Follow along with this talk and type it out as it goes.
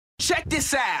Check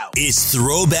this out. It's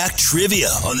Throwback Trivia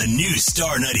on the new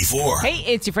Star 94. Hey,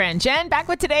 it's your friend Jen, back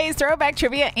with today's Throwback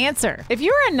Trivia answer. If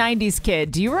you were a 90s kid,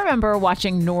 do you remember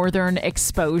watching Northern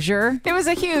Exposure? It was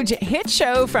a huge hit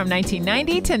show from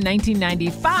 1990 to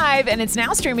 1995, and it's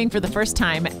now streaming for the first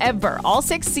time ever. All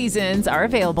 6 seasons are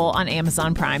available on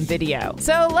Amazon Prime Video.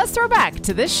 So let's throw back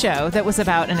to this show that was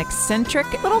about an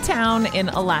eccentric little town in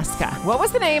Alaska. What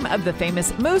was the name of the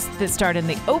famous moose that starred in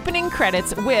the opening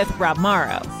credits with Rob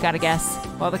Morrow? Got a guess?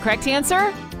 Well, the correct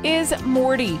answer is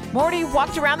Morty. Morty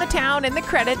walked around the town in the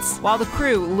credits while the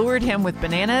crew lured him with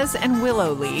bananas and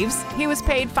willow leaves. He was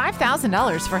paid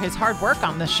 $5,000 for his hard work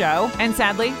on the show. And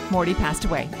sadly, Morty passed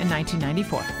away in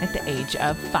 1994 at the age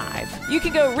of 5. You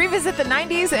can go revisit the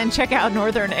 90s and check out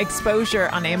Northern Exposure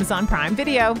on Amazon Prime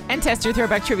Video and test your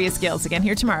throwback trivia skills again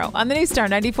here tomorrow on the new Star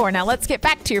 94. Now let's get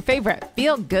back to your favorite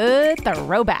feel-good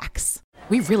throwbacks.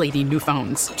 We really need new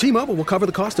phones. T-Mobile will cover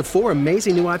the cost of 4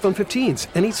 amazing new iPhone 15s,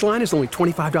 and each line is only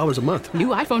 $25 a month. New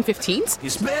iPhone 15s?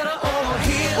 It's better over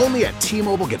here. Only at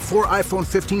T-Mobile, get 4 iPhone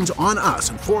 15s on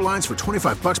us and 4 lines for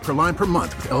 $25 per line per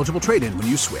month with eligible trade-in when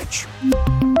you switch.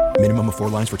 Minimum of 4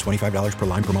 lines for $25 per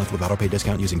line per month with autopay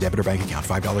discount using debit or bank account.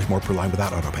 $5 more per line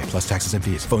without autopay, plus taxes and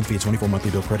fees. Phone fee at 24 monthly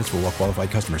bill credits for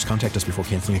well-qualified customers. Contact us before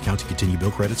canceling account to continue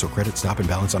bill credits or credit stop and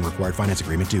balance on required finance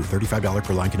agreement due. $35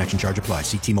 per line connection charge applies.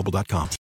 See T-Mobile.com.